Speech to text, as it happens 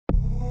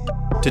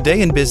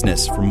Today in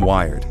Business from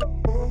Wired.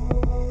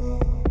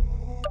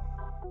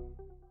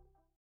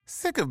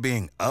 Sick of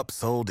being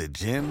upsold at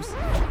gyms?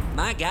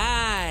 My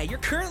guy, you're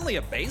currently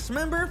a base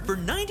member? For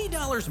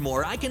 $90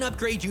 more, I can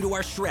upgrade you to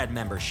our Shred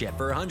membership.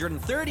 For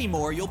 $130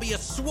 more, you'll be a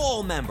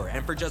Swole member.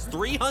 And for just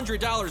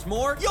 $300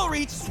 more, you'll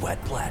reach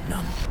Sweat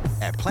Platinum.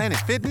 At Planet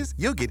Fitness,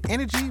 you'll get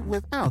energy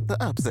without the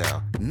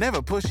upsell.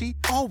 Never pushy,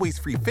 always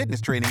free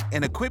fitness training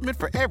and equipment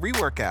for every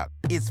workout.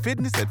 It's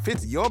fitness that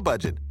fits your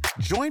budget.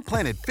 Join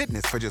Planet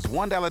Fitness for just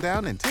 $1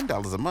 down and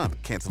 $10 a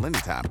month. Cancel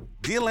anytime.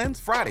 Deal ends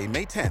Friday,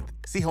 May 10th.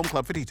 See Home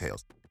Club for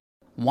details.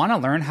 Want to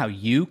learn how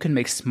you can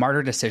make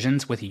smarter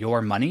decisions with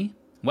your money?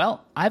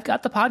 Well, I've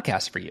got the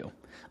podcast for you.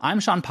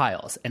 I'm Sean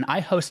Piles, and I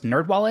host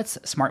NerdWallet's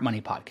Smart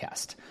Money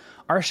Podcast.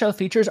 Our show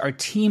features our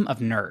team of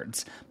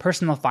nerds,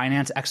 personal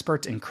finance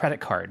experts in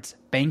credit cards,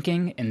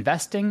 banking,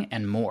 investing,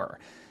 and more.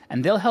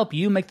 And they'll help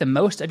you make the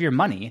most of your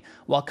money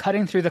while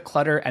cutting through the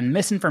clutter and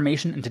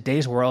misinformation in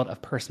today's world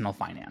of personal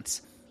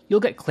finance. You'll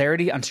get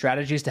clarity on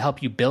strategies to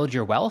help you build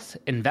your wealth,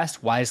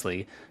 invest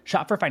wisely,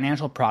 shop for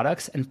financial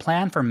products, and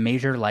plan for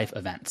major life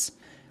events.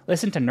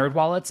 Listen to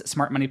NerdWallet's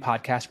Smart Money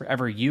Podcast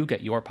wherever you get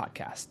your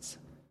podcasts.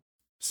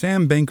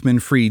 Sam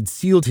Bankman-Fried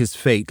sealed his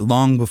fate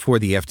long before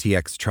the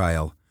FTX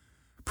trial.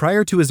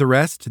 Prior to his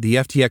arrest, the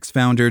FTX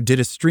founder did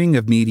a string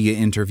of media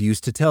interviews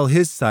to tell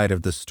his side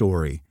of the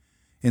story.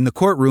 In the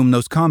courtroom,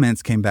 those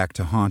comments came back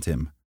to haunt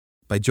him.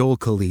 By Joel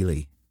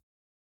Khalili.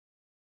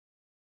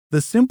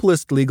 The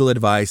simplest legal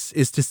advice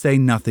is to say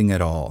nothing at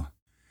all.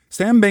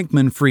 Sam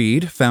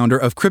Bankman-Fried, founder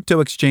of crypto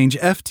exchange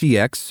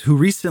FTX, who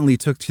recently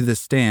took to the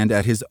stand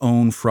at his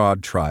own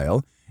fraud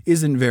trial,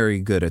 isn't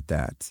very good at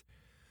that.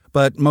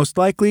 But most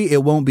likely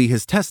it won't be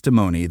his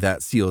testimony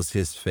that seals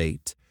his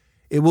fate.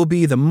 It will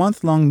be the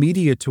month-long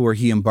media tour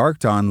he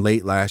embarked on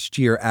late last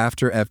year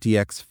after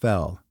FTX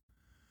fell.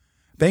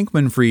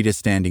 Bankman-Fried is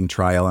standing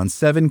trial on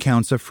 7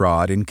 counts of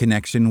fraud in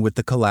connection with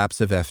the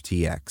collapse of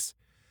FTX.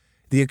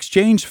 The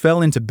exchange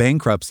fell into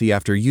bankruptcy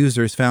after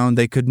users found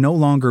they could no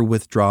longer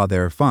withdraw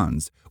their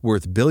funds,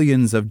 worth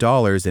billions of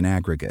dollars in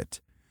aggregate.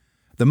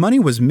 The money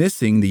was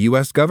missing, the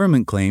U.S.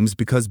 government claims,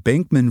 because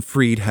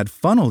Bankman-Fried had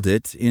funneled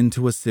it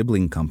into a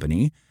sibling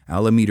company,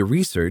 Alameda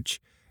Research,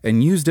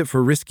 and used it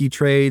for risky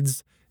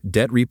trades,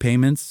 debt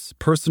repayments,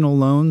 personal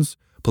loans,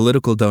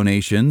 political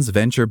donations,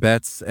 venture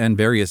bets, and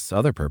various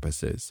other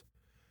purposes.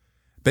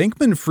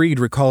 Bankman-Fried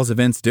recalls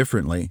events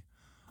differently.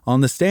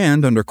 On the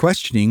stand, under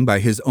questioning by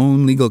his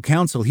own legal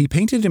counsel, he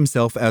painted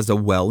himself as a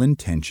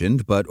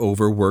well-intentioned but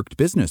overworked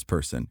business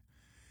person.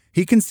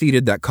 He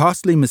conceded that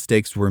costly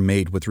mistakes were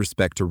made with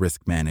respect to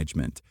risk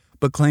management,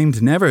 but claimed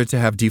never to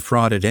have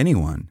defrauded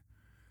anyone.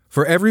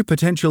 For every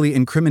potentially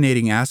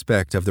incriminating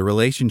aspect of the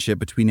relationship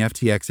between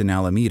FTX and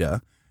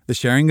Alameda, the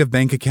sharing of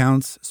bank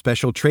accounts,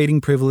 special trading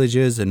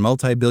privileges, and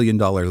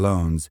multi-billion-dollar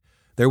loans,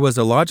 there was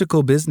a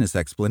logical business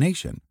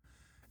explanation.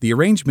 The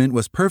arrangement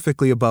was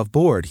perfectly above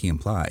board, he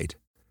implied.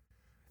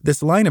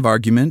 This line of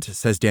argument,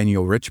 says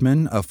Daniel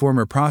Richman, a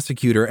former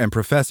prosecutor and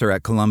professor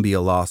at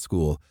Columbia Law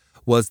School,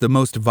 was the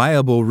most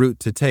viable route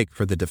to take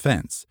for the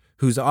defense,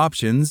 whose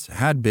options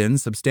had been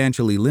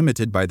substantially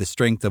limited by the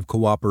strength of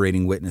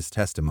cooperating witness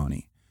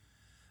testimony.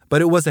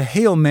 But it was a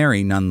Hail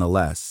Mary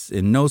nonetheless,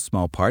 in no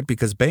small part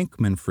because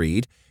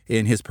Bankman-Fried,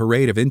 in his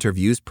parade of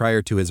interviews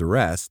prior to his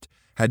arrest,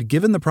 had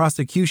given the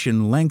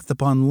prosecution length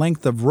upon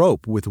length of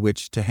rope with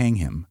which to hang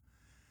him.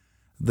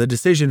 The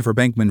decision for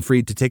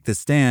Bankman-Fried to take the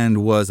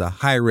stand was a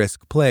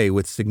high-risk play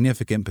with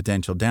significant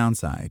potential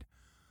downside.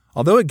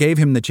 Although it gave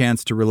him the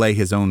chance to relay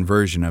his own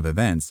version of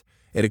events,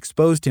 it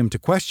exposed him to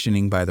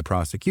questioning by the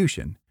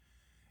prosecution.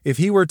 If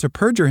he were to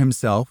perjure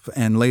himself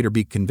and later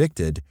be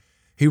convicted,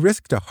 he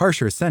risked a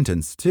harsher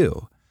sentence,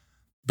 too.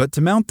 But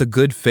to mount the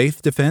good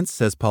faith defense,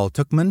 says Paul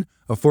Tuchman,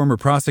 a former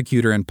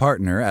prosecutor and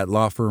partner at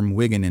law firm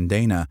Wiggin and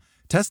Dana,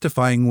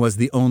 testifying was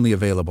the only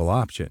available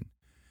option.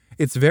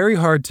 It's very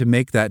hard to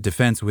make that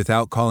defense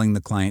without calling the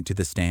client to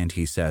the stand,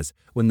 he says,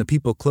 when the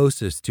people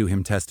closest to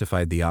him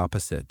testified the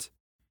opposite.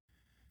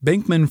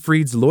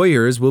 Bankman-Fried's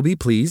lawyers will be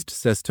pleased,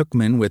 says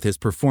Tuchman, with his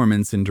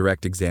performance in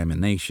direct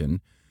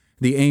examination.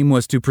 The aim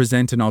was to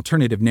present an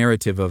alternative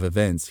narrative of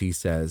events, he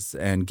says,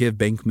 and give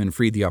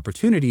Bankman-Fried the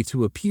opportunity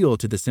to appeal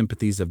to the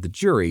sympathies of the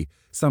jury,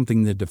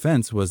 something the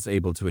defense was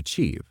able to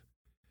achieve.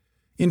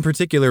 In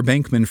particular,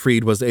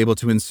 Bankman-Fried was able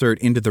to insert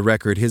into the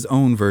record his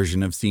own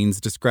version of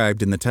scenes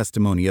described in the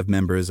testimony of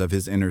members of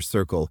his inner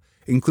circle,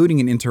 including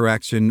an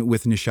interaction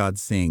with Nishad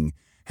Singh,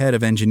 head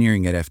of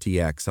engineering at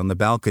FTX, on the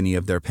balcony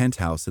of their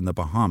penthouse in the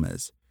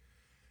Bahamas.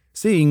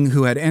 Singh,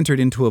 who had entered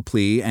into a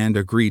plea and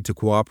agreed to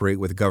cooperate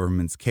with the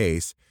government's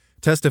case,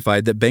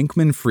 testified that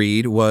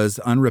Bankman-Fried was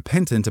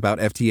unrepentant about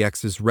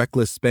FTX's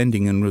reckless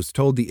spending and was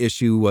told the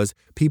issue was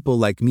people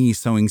like me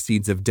sowing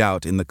seeds of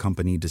doubt in the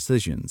company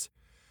decisions.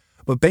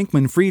 But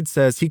Bankman-Fried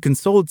says he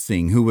consoled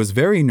Singh, who was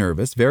very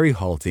nervous, very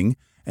halting,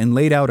 and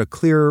laid out a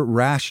clear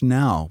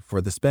rationale for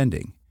the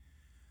spending.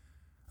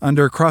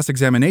 Under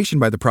cross-examination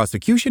by the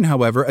prosecution,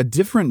 however, a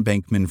different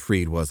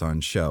Bankman-Fried was on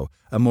show,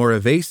 a more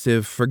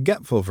evasive,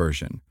 forgetful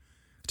version.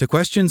 To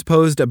questions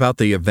posed about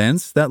the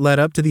events that led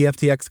up to the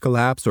FTX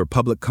collapse or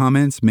public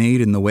comments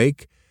made in the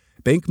wake,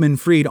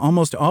 Bankman-Fried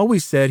almost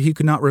always said he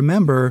could not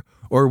remember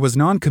or was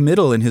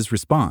non-committal in his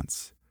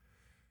response.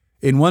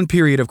 In one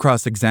period of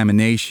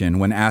cross-examination,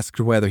 when asked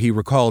whether he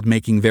recalled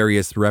making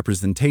various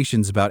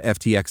representations about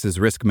FTX's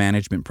risk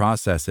management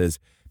processes,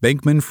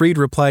 Bankman-Fried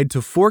replied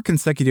to 4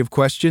 consecutive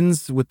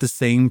questions with the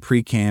same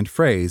pre-canned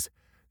phrase,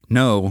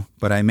 "No,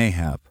 but I may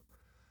have."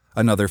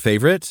 Another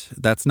favorite,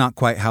 "That's not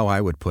quite how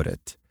I would put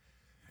it."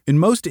 In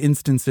most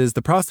instances,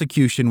 the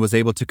prosecution was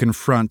able to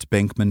confront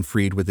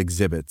Bankman-Fried with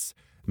exhibits,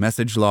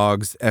 message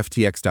logs,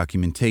 FTX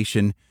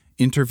documentation,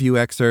 interview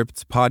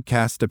excerpts,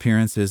 podcast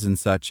appearances, and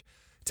such,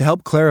 to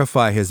help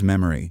clarify his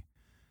memory.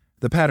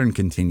 The pattern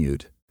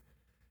continued.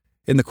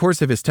 In the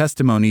course of his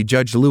testimony,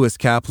 Judge Lewis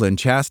Kaplan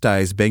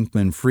chastised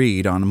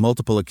Bankman-Fried on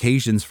multiple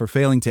occasions for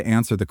failing to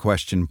answer the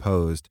question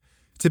posed,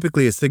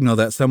 typically a signal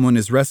that someone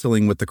is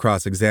wrestling with the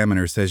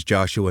cross-examiner, says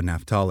Joshua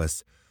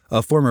Naftalis,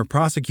 a former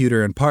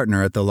prosecutor and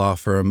partner at the law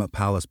firm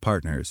Palace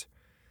Partners.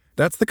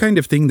 That's the kind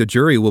of thing the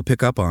jury will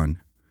pick up on.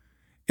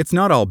 It's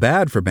not all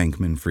bad for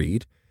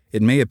Bankman-Fried.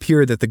 It may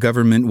appear that the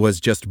government was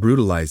just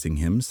brutalizing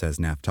him, says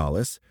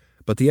Naftalis,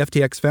 but the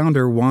FTX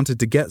founder wanted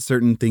to get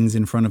certain things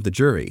in front of the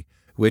jury,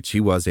 which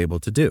he was able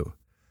to do.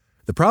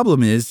 The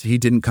problem is he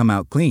didn't come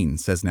out clean,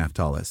 says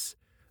Naftalis.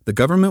 The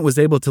government was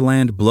able to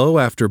land blow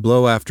after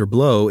blow after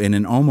blow in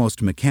an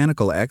almost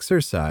mechanical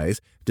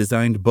exercise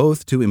designed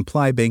both to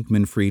imply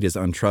Bankman-Fried is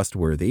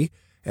untrustworthy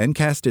and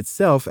cast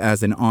itself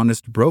as an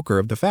honest broker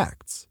of the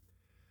facts.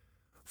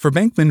 For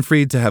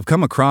Bankman-Fried to have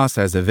come across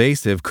as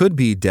evasive could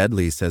be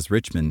deadly, says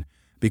Richman,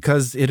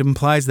 because it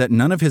implies that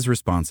none of his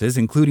responses,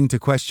 including to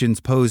questions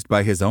posed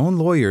by his own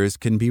lawyers,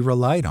 can be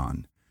relied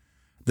on.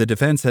 The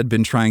defense had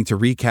been trying to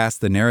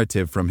recast the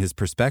narrative from his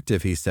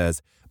perspective, he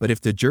says, but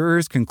if the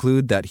jurors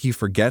conclude that he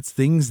forgets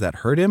things that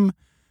hurt him,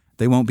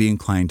 they won't be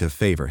inclined to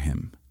favor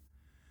him.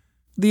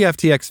 The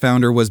FTX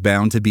founder was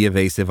bound to be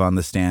evasive on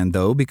the stand,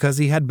 though, because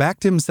he had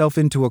backed himself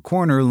into a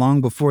corner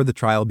long before the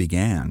trial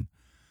began.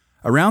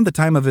 Around the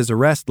time of his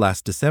arrest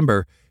last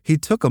December, he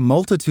took a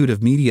multitude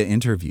of media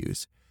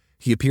interviews.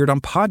 He appeared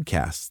on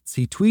podcasts.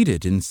 He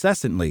tweeted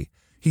incessantly.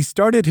 He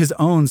started his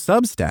own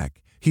Substack.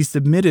 He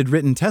submitted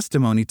written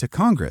testimony to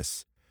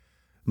Congress.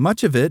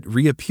 Much of it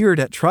reappeared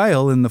at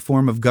trial in the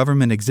form of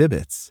government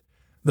exhibits.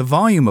 The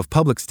volume of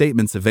public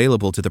statements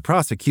available to the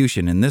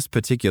prosecution in this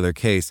particular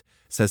case,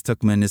 says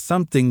Tuchman, is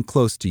something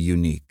close to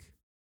unique.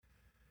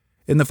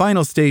 In the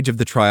final stage of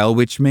the trial,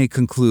 which may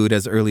conclude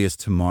as early as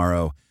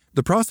tomorrow,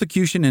 the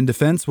prosecution and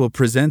defense will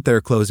present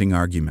their closing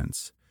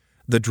arguments.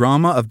 The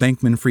drama of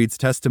Bankman-Fried's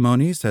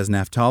testimony, says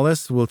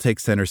Naftalis, will take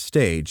center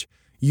stage,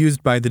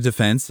 used by the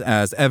defense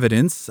as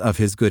evidence of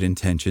his good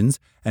intentions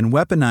and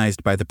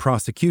weaponized by the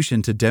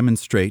prosecution to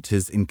demonstrate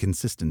his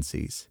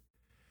inconsistencies.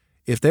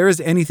 If there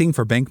is anything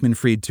for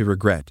Bankman-Fried to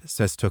regret,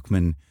 says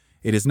Tuchman,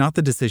 it is not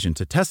the decision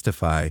to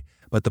testify,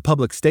 but the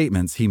public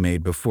statements he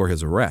made before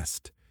his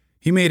arrest.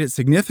 He made it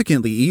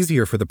significantly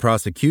easier for the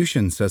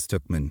prosecution, says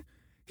Tuchman.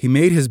 He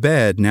made his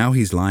bed, now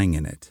he's lying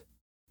in it.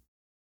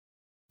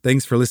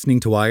 Thanks for listening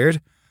to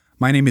Wired.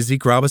 My name is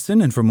Zeke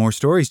Robison, and for more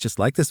stories just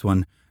like this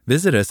one,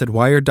 visit us at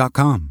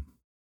wired.com.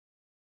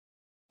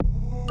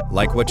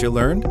 Like what you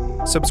learned?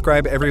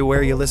 Subscribe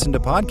everywhere you listen to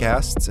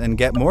podcasts and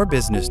get more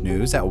business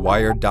news at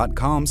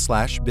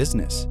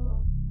wired.com/business.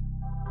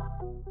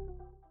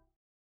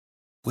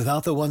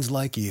 Without the ones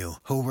like you,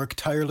 who work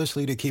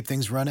tirelessly to keep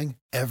things running,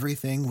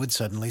 everything would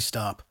suddenly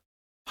stop.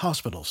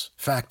 Hospitals,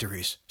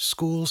 factories,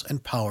 schools,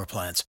 and power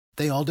plants,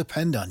 they all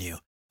depend on you.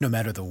 No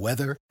matter the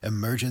weather,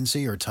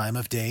 emergency, or time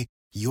of day,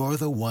 you're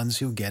the ones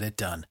who get it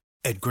done.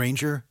 At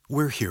Grainger,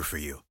 we're here for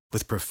you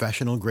with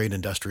professional-grade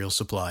industrial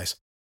supplies.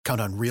 Count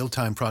on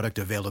real-time product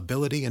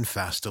availability and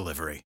fast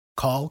delivery.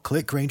 Call,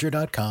 click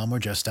Grainger.com, or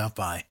just stop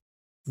by.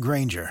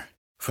 Grainger,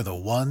 for the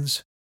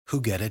ones who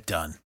get it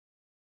done.